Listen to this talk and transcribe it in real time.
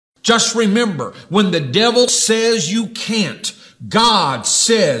Just remember, when the devil says you can't, God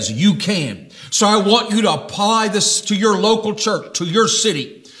says you can. So I want you to apply this to your local church, to your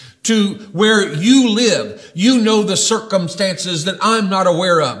city, to where you live. You know the circumstances that I'm not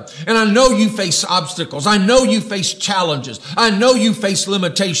aware of. And I know you face obstacles. I know you face challenges. I know you face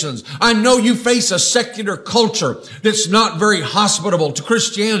limitations. I know you face a secular culture that's not very hospitable to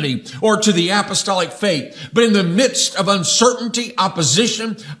Christianity or to the apostolic faith. But in the midst of uncertainty,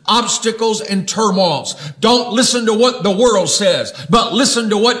 opposition, obstacles, and turmoils, don't listen to what the world says, but listen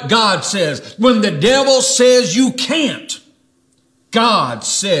to what God says. When the devil says you can't, God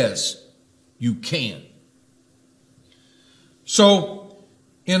says you can. So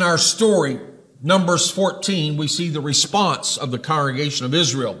in our story, Numbers 14, we see the response of the congregation of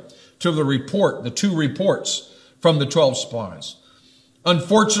Israel to the report, the two reports from the 12 spies.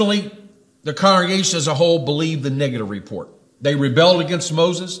 Unfortunately, the congregation as a whole believed the negative report. They rebelled against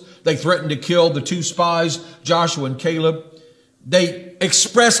Moses. They threatened to kill the two spies, Joshua and Caleb. They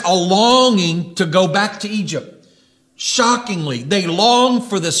expressed a longing to go back to Egypt. Shockingly, they long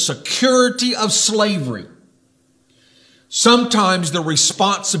for the security of slavery. Sometimes the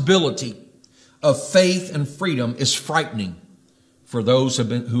responsibility of faith and freedom is frightening for those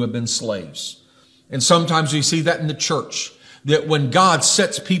who have been slaves. And sometimes we see that in the church, that when God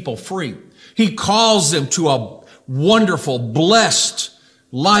sets people free, He calls them to a wonderful, blessed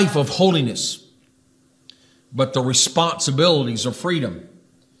life of holiness. But the responsibilities of freedom,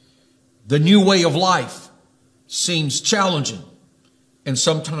 the new way of life, seems challenging. And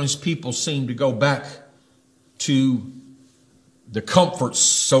sometimes people seem to go back to the comforts,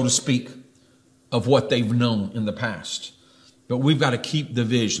 so to speak, of what they've known in the past. But we've got to keep the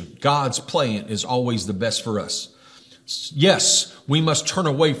vision. God's plan is always the best for us. Yes, we must turn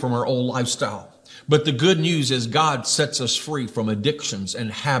away from our old lifestyle. But the good news is God sets us free from addictions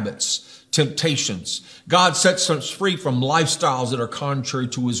and habits, temptations. God sets us free from lifestyles that are contrary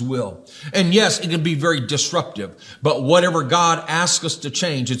to His will. And yes, it can be very disruptive, but whatever God asks us to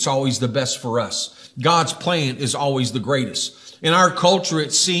change, it's always the best for us. God's plan is always the greatest. In our culture,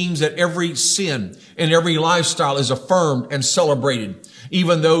 it seems that every sin and every lifestyle is affirmed and celebrated,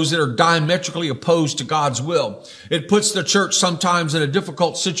 even those that are diametrically opposed to God's will. It puts the church sometimes in a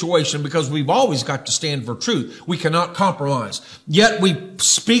difficult situation because we've always got to stand for truth. We cannot compromise. Yet we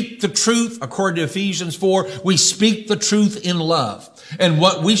speak the truth, according to Ephesians 4, we speak the truth in love. And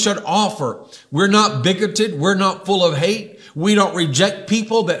what we should offer, we're not bigoted, we're not full of hate. We don't reject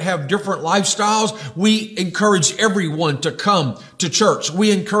people that have different lifestyles. We encourage everyone to come to church.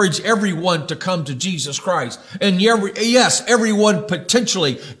 We encourage everyone to come to Jesus Christ. And yes, everyone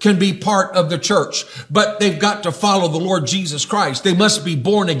potentially can be part of the church, but they've got to follow the Lord Jesus Christ. They must be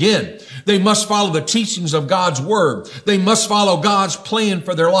born again. They must follow the teachings of God's word. They must follow God's plan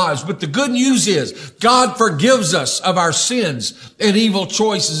for their lives. But the good news is God forgives us of our sins and evil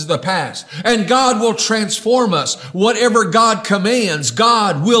choices of the past. And God will transform us. Whatever God commands,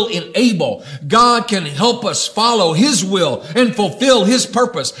 God will enable. God can help us follow His will and fulfill His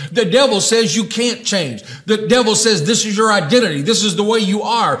purpose. The devil says you can't change. The devil says this is your identity. This is the way you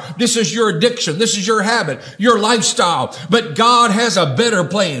are. This is your addiction. This is your habit, your lifestyle. But God has a better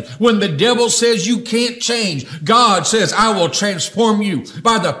plan. When the devil says you can't change, God says, I will transform you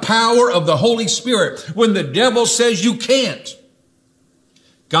by the power of the Holy Spirit. When the devil says you can't,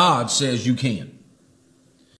 God says you can.